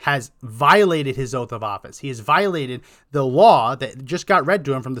Mayorkas has violated his oath of office. He has violated the law that just got read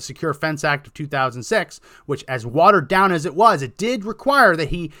to him from the Secure Fence Act of 2006, which, as watered down as it was, it did require that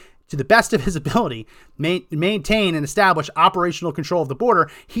he, to the best of his ability, maintain and establish operational control of the border.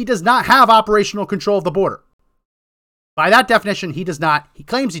 He does not have operational control of the border. By that definition, he does not. He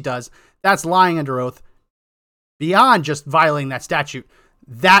claims he does. That's lying under oath. Beyond just violating that statute,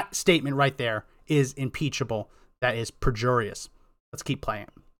 that statement right there is impeachable. That is perjurious. Let's keep playing.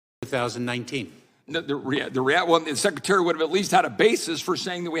 2019. No, the secretary would have at least had a basis for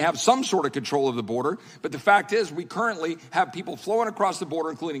saying that we have some sort of control of the border. But the fact is, we currently have people flowing across the border,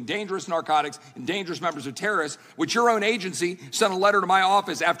 including dangerous narcotics and dangerous members of terrorists, which your own agency sent a letter to my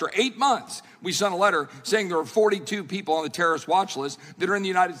office after 8 months. We sent a letter saying there are 42 people on the terrorist watch list that are in the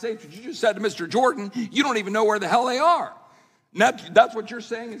United States. But you just said to Mr. Jordan, you don't even know where the hell they are. And that's what you're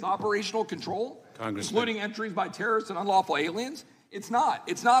saying is operational control, including entries by terrorists and unlawful aliens? It's not.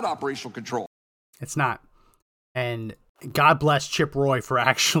 It's not operational control. It's not. And God bless Chip Roy for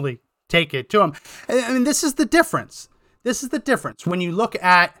actually taking it to him. I mean, this is the difference. This is the difference. When you look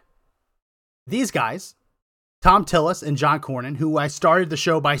at these guys, Tom Tillis and John Cornyn, who I started the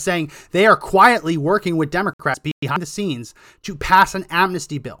show by saying they are quietly working with Democrats behind the scenes to pass an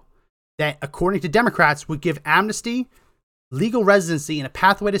amnesty bill that, according to Democrats, would give amnesty, legal residency, and a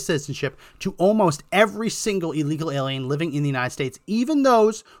pathway to citizenship to almost every single illegal alien living in the United States, even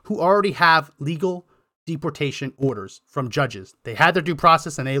those who already have legal deportation orders from judges. They had their due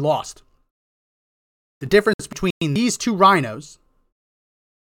process and they lost. The difference between these two rhinos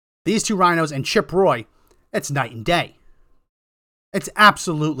and Chip Roy, it's night and day. It's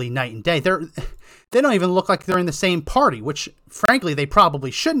absolutely night and day. They don't even look like they're in the same party, which frankly they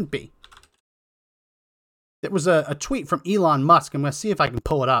probably shouldn't be. There was a tweet from Elon Musk. I'm going to see if I can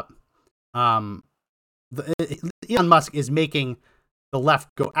pull it up. Elon Musk is making the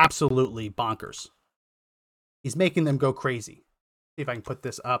left go absolutely bonkers. He's making them go crazy. See if I can put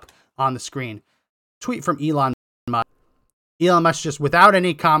this up on the screen. Tweet from Elon Musk. Elon Musk, just without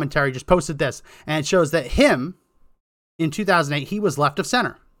any commentary, just posted this. And it shows that him, in 2008, he was left of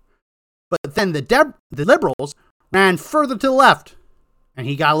center. But then the liberals ran further to the left. And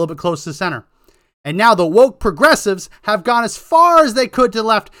he got a little bit close to the center. And now the woke progressives have gone as far as they could to the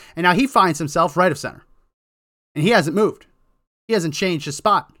left. And now he finds himself right of center. And he hasn't moved. He hasn't changed his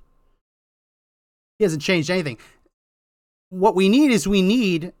spot. He hasn't changed anything. What we need is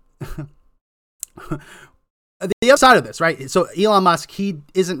the other side of this, right? So Elon Musk, he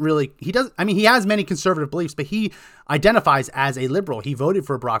has many conservative beliefs, but he identifies as a liberal. He voted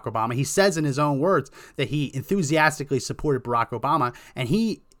for Barack Obama. He says in his own words that he enthusiastically supported Barack Obama, and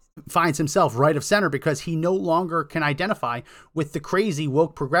he finds himself right of center because he no longer can identify with the crazy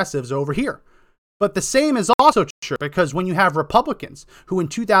woke progressives over here. But the same is also true because when you have Republicans who in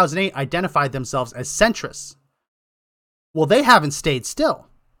 2008 identified themselves as centrists, well, they haven't stayed still.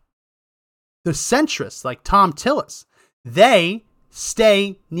 The centrists, like Tom Tillis, they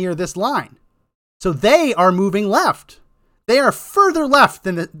stay near this line. So they are moving left. They are further left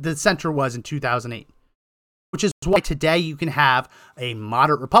than the center was in 2008. Which is why today you can have a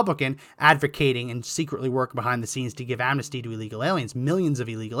moderate Republican advocating and secretly working behind the scenes to give amnesty to illegal aliens, millions of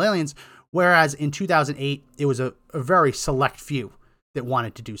illegal aliens, whereas in 2008, it was a very select few that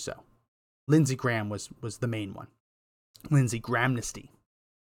wanted to do so. Lindsey Graham was the main one. Lindsey Grahamnesty.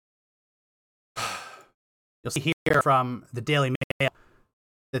 You'll see here from the Daily Mail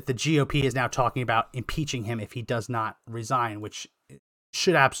that the GOP is now talking about impeaching him if he does not resign, which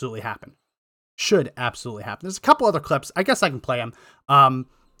should absolutely happen. There's a couple other clips. I guess I can play them.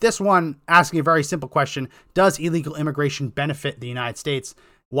 This one asking a very simple question. Does illegal immigration benefit the United States?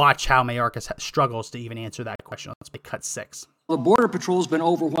 Watch how Mayorkas struggles to even answer that question. Let's make cut 6. The Border Patrol has been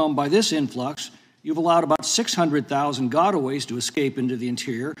overwhelmed by this influx. You've allowed about 600,000 gotaways to escape into the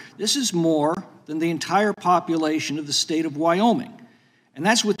interior. This is more than the entire population of the state of Wyoming. And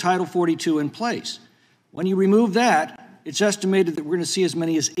that's with Title 42 in place. When you remove that, it's estimated that we're going to see as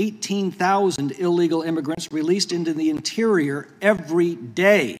many as 18,000 illegal immigrants released into the interior every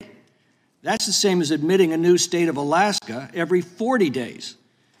day. That's the same as admitting a new state of Alaska every 40 days.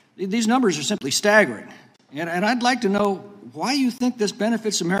 These numbers are simply staggering. And I'd like to know why you think this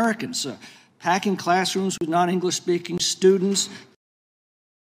benefits Americans. Packing classrooms with non-English speaking students,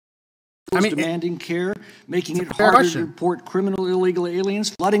 demanding care, making it harder to report criminal illegal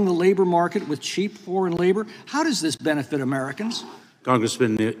aliens, flooding the labor market with cheap foreign labor. How does this benefit Americans?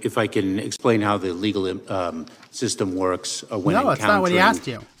 Congressman, if I can explain how the legal system works when no, that's not what he asked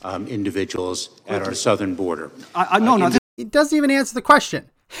you. Individuals at our southern border. It doesn't even answer the question.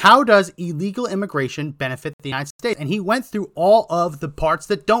 How does illegal immigration benefit the United States? And he went through all of the parts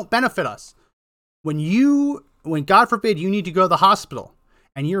that don't benefit us. When God forbid you need to go to the hospital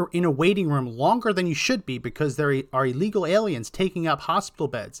and you're in a waiting room longer than you should be because there are illegal aliens taking up hospital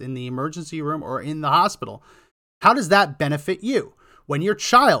beds in the emergency room or in the hospital, how does that benefit you? When your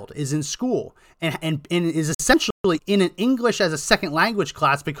child is in school and is essentially in an English as a second language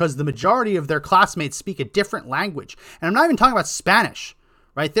class because the majority of their classmates speak a different language. And I'm not even talking about Spanish,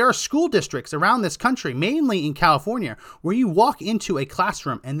 right? There are school districts around this country, mainly in California, where you walk into a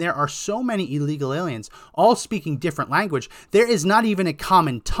classroom and there are so many illegal aliens, all speaking different language. There is not even a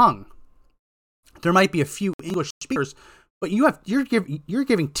common tongue. There might be a few English speakers, but you're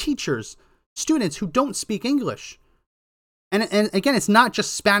giving teachers students who don't speak English. And again, it's not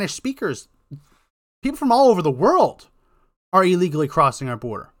just Spanish speakers. People from all over the world are illegally crossing our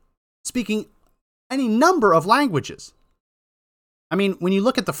border, speaking any number of languages. I mean, when you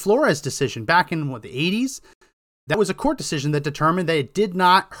look at the Flores decision back in the 80s, that was a court decision that determined that it did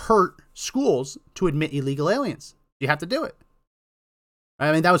not hurt schools to admit illegal aliens. You have to do it.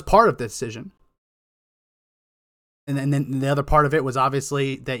 I mean, that was part of the decision. And then the other part of it was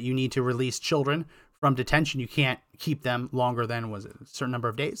obviously that you need to release children from detention. You can't keep them longer than, was it, a certain number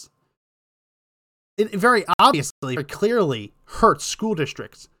of days? It very obviously, very clearly hurts school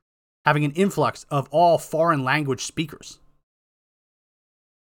districts having an influx of all foreign language speakers.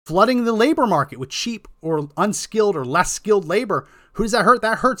 Flooding the labor market with cheap or unskilled or less skilled labor. Who does that hurt?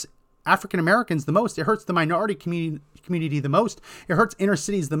 That hurts African Americans the most. It hurts the minority community the most. It hurts inner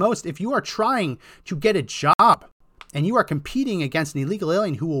cities the most. If you are trying to get a job and you are competing against an illegal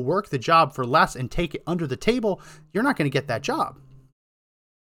alien who will work the job for less and take it under the table, you're not going to get that job.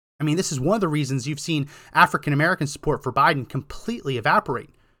 I mean, this is one of the reasons you've seen African American support for Biden completely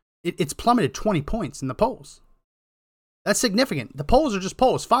evaporate. It's plummeted 20 points in the polls. That's significant. The polls are just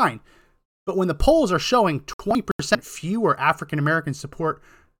polls, fine. But when the polls are showing 20% fewer African Americans support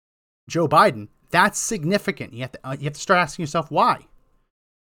Joe Biden, that's significant. You have to start asking yourself why.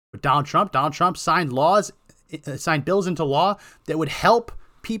 With Donald Trump signed bills into law that would help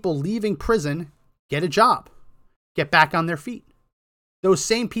people leaving prison get a job, get back on their feet. Those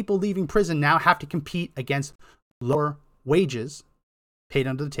same people leaving prison now have to compete against lower wages paid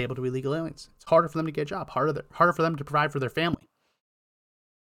under the table to illegal aliens. It's harder for them to get a job, harder for them to provide for their family.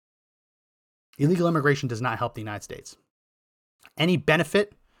 Illegal immigration does not help the United States. Any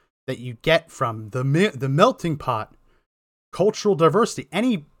benefit that you get from the melting pot, cultural diversity,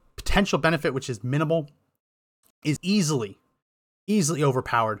 any potential benefit which is minimal, is easily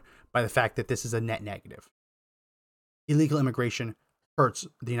overpowered by the fact that this is a net negative. Illegal immigration hurts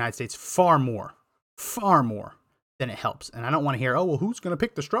the United States far more than it helps. And I don't want to hear, oh, well, who's going to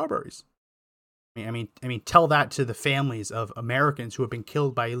pick the strawberries? I mean, tell that to the families of Americans who have been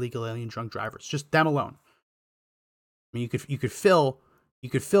killed by illegal alien drunk drivers. Just them alone. I mean, you could fill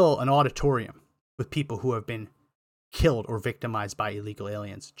an auditorium with people who have been killed or victimized by illegal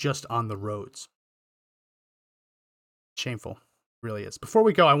aliens just on the roads. Shameful, it really is. Before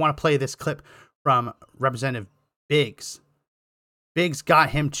we go, I want to play this clip from Representative Biggs. Biggs got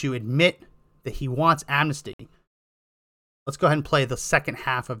him to admit that he wants amnesty. Let's go ahead and play the second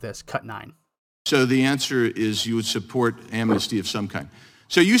half of this, cut 9. So the answer is you would support amnesty of some kind.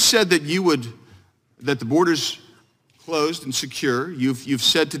 So you said that that the border's closed and secure. You've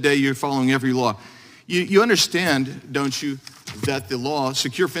said today you're following every law. You understand, don't you, that the law,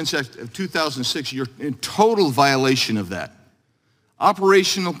 Secure Fence Act of 2006, you're in total violation of that.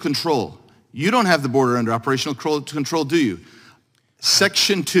 Operational control. You don't have the border under operational control, do you?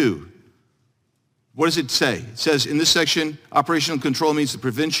 Section 2. What does it say? It says in this section, operational control means the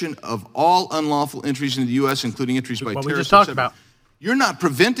prevention of all unlawful entries into the U.S., including entries by terrorists. What we just talked about. You're not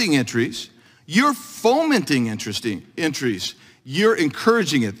preventing entries. You're fomenting entries. You're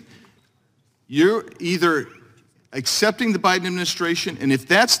encouraging it. You're either accepting the Biden administration, and if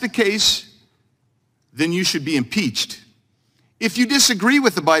that's the case, then you should be impeached. If you disagree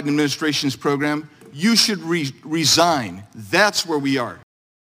with the Biden administration's program, you should resign. That's where we are.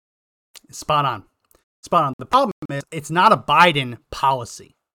 Spot on. Spot on. The problem is it's not a Biden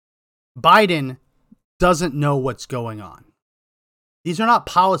policy. Biden doesn't know what's going on. These are not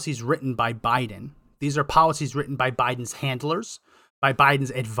policies written by Biden. These are policies written by Biden's handlers, by Biden's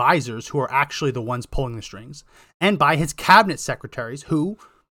advisors, who are actually the ones pulling the strings, and by his cabinet secretaries, who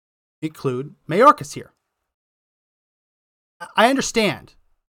include Mayorkas here. I understand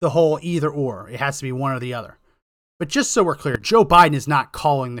the whole either or. It has to be one or the other. But just so we're clear, Joe Biden is not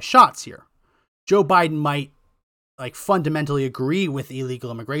calling the shots here. Joe Biden might fundamentally agree with illegal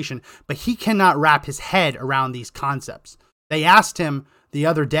immigration, but he cannot wrap his head around these concepts. They asked him the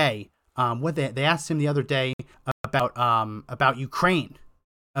other day, they asked him the other day about Ukraine,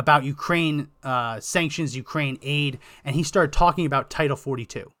 sanctions, Ukraine aid, and he started talking about Title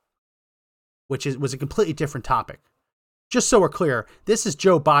 42, which was a completely different topic. Just so we're clear, this is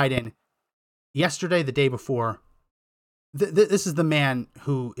Joe Biden yesterday, the day before. This is the man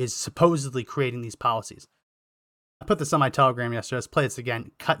who is supposedly creating these policies. I put this on my Telegram yesterday. Let's play this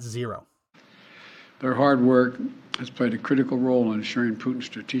again. Cut 0. Their hard work has played a critical role in ensuring Putin's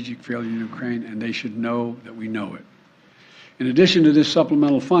strategic failure in Ukraine, and they should know that we know it. In addition to this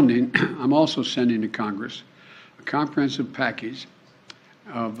supplemental funding, I'm also sending to Congress a comprehensive package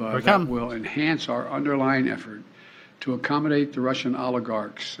that will enhance our underlying effort to accommodate the Russian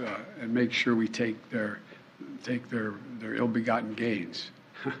oligarchs and make sure we take their ill-begotten gains.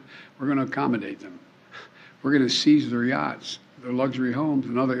 We're going to accommodate them. We're going to seize their yachts, their luxury homes,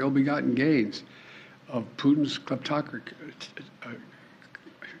 and other ill-begotten gains of Putin's kleptocracy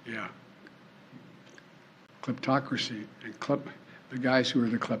and the guys who are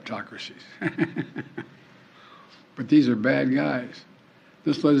the kleptocracies. But these are bad guys.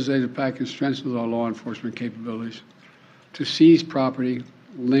 This legislative package strengthens our law enforcement capabilities to seize property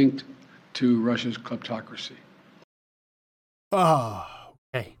linked to Russia's kleptocracy. Oh,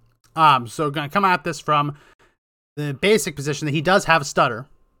 okay. So going to come at this from the basic position that he does have a stutter.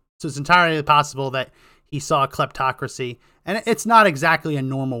 So it's entirely possible that he saw kleptocracy. And it's not exactly a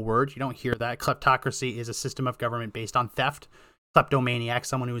normal word. You don't hear that. Kleptocracy is a system of government based on theft. Kleptomaniac,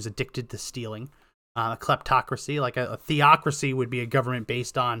 someone who is addicted to stealing. Kleptocracy, like a theocracy, would be a government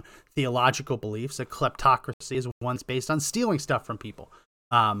based on theological beliefs. A kleptocracy is one based on stealing stuff from people.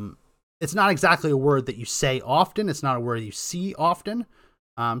 It's not exactly a word that you say often. It's not a word you see often.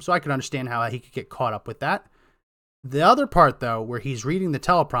 So I could understand how he could get caught up with that. The other part, though, where he's reading the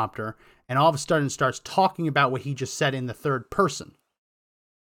teleprompter and all of a sudden starts talking about what he just said in the third person,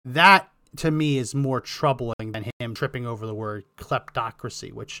 that to me is more troubling than him tripping over the word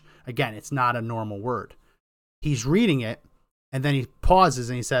kleptocracy, which, again, it's not a normal word. He's reading it, and then he pauses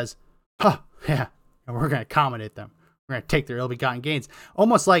and he says, and we're going to accommodate them. We're going to take their ill-begotten gains.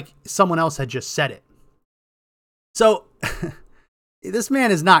 Almost like someone else had just said it. So, this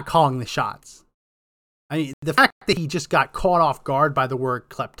man is not calling the shots. I mean, the fact that he just got caught off guard by the word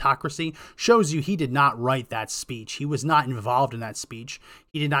kleptocracy shows you he did not write that speech. He was not involved in that speech.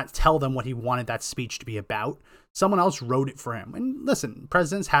 He did not tell them what he wanted that speech to be about. Someone else wrote it for him. And listen,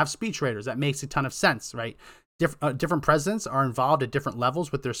 presidents have speech writers. That makes a ton of sense, right? Different presidents are involved at different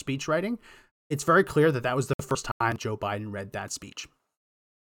levels with their speech writing. It's very clear that that was the first time Joe Biden read that speech.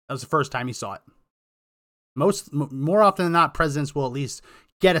 That was the first time he saw it. More often than not, presidents will at least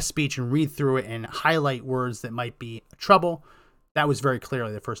get a speech and read through it and highlight words that might be trouble. That was very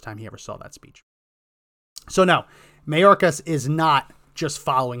clearly the first time he ever saw that speech. So no, Mayorkas is not just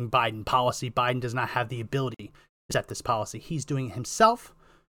following Biden policy. Biden does not have the ability to set this policy. He's doing it himself.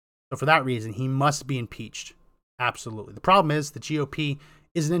 So for that reason, he must be impeached. Absolutely. The problem is the GOP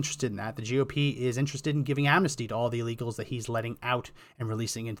isn't interested in that. The GOP is interested in giving amnesty to all the illegals that he's letting out and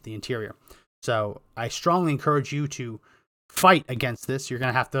releasing into the interior. So I strongly encourage you to fight against this. You're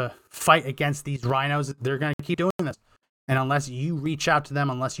going to have to fight against these rhinos. They're going to keep doing this. And unless you reach out to them,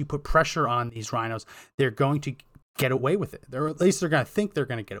 unless you put pressure on these rhinos, they're going to get away with it. Or at least they're going to think they're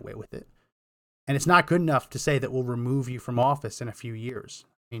going to get away with it. And it's not good enough to say that we'll remove you from office in a few years.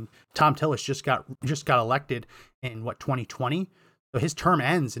 I mean, Tom Tillis just got elected in 2020? So his term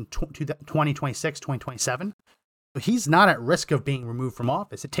ends in 2026, 2027. So he's not at risk of being removed from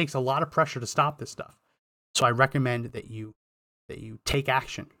office. It takes a lot of pressure to stop this stuff. So I recommend that you take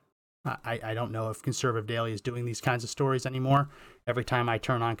action. I don't know if Conservative Daily is doing these kinds of stories anymore. Every time I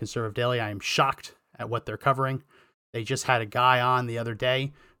turn on Conservative Daily, I am shocked at what they're covering. They just had a guy on the other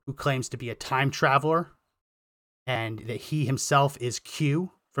day who claims to be a time traveler and that he himself is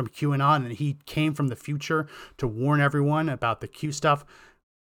Q. from QAnon, and he came from the future to warn everyone about the Q stuff.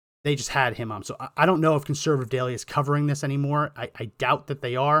 They just had him on. So I don't know if Conservative Daily is covering this anymore. I doubt that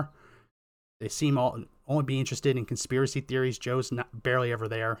they are. They seem only be interested in conspiracy theories. Joe's barely ever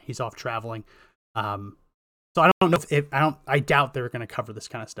there. He's off traveling. So I don't know if I doubt they're going to cover this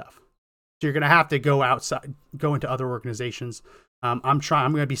kind of stuff. So you're going to have to go outside, go into other organizations. I'm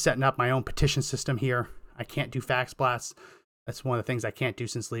going to be setting up my own petition system here. I can't do fax blasts. That's one of the things I can't do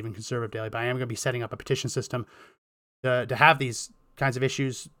since leaving Conservative Daily, but I am going to be setting up a petition system to have these kinds of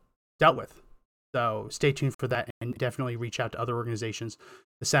issues dealt with. So stay tuned for that, and definitely reach out to other organizations.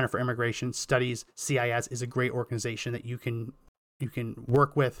 The Center for Immigration Studies, CIS, is a great organization that you can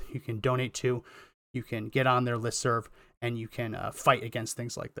work with, you can donate to, you can get on their listserv, and you can fight against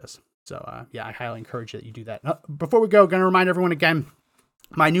things like this. So yeah, I highly encourage that you do that. Before we go, going to remind everyone again,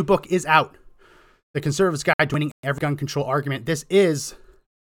 my new book is out. The Conservative's Guide to Winning Every Gun Control Argument. This is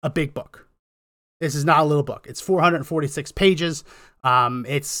a big book. This is not a little book. It's 446 pages.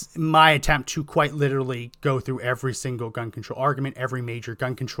 It's my attempt to quite literally go through every single gun control argument, every major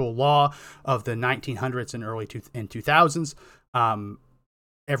gun control law of the 1900s and early 2000s,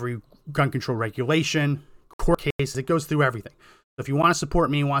 every gun control regulation, court cases. It goes through everything. So if you want to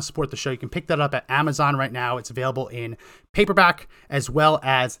support me, you want to support the show, you can pick that up at Amazon right now. It's available in paperback as well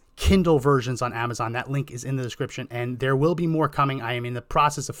as Kindle versions on Amazon. That link is in the description, and there will be more coming. I am in the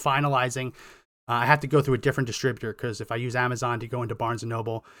process of finalizing. I have to go through a different distributor because if I use Amazon to go into Barnes &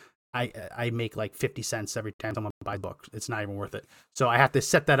 Noble, I make like 50 cents every time someone buys a book. It's not even worth it. So I have to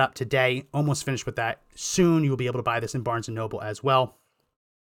set that up today. Almost finished with that. Soon you'll be able to buy this in Barnes & Noble as well.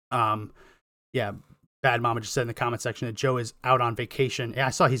 Yeah. Bad Mama just said in the comment section that Joe is out on vacation. Yeah, I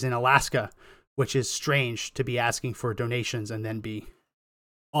saw he's in Alaska, which is strange to be asking for donations and then be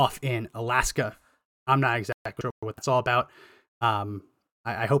off in Alaska. I'm not exactly sure what that's all about.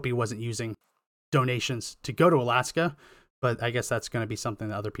 I hope he wasn't using donations to go to Alaska, but I guess that's going to be something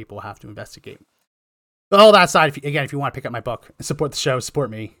that other people will have to investigate. But all that aside, if you want to pick up my book and support the show, support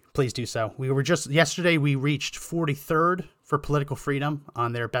me, please do so. Yesterday we reached 43rd for Political Freedom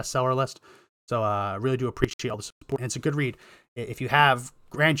on their bestseller list. So I really do appreciate all the support. And it's a good read. If you have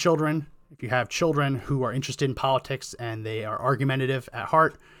grandchildren, if you have children who are interested in politics and they are argumentative at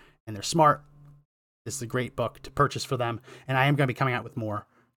heart and they're smart, this is a great book to purchase for them. And I am going to be coming out with more.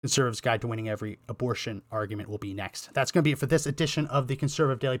 Conservative's Guide to Winning Every Abortion Argument will be next. That's going to be it for this edition of the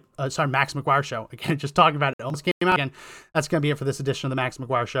Conservative Daily, Max McGuire Show. Again, just talking about it, almost came out again. That's going to be it for this edition of the Max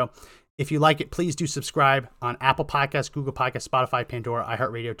McGuire Show. If you like it, please do subscribe on Apple Podcasts, Google Podcasts, Spotify, Pandora,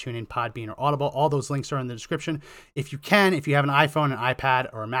 iHeartRadio, TuneIn, Podbean, or Audible. All those links are in the description. If you have an iPhone, an iPad,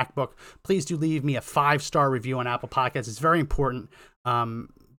 or a MacBook, please do leave me a 5-star review on Apple Podcasts. It's very important.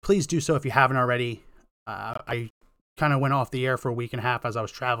 Please do so if you haven't already. I kind of went off the air for a week and a half as I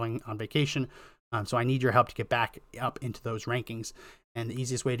was traveling on vacation. So I need your help to get back up into those rankings. And the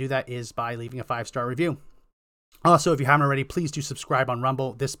easiest way to do that is by leaving a 5-star review. Also, if you haven't already, please do subscribe on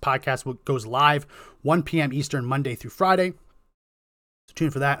Rumble. This podcast goes live 1 p.m. Eastern, Monday through Friday. So tune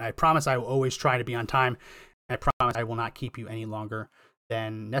in for that. I promise I will always try to be on time. I promise I will not keep you any longer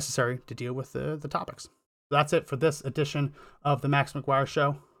than necessary to deal with the topics. So that's it for this edition of the Max McGuire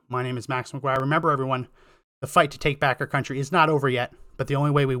Show. My name is Max McGuire. Remember, everyone, the fight to take back our country is not over yet, but the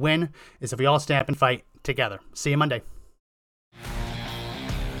only way we win is if we all stand up and fight together. See you Monday.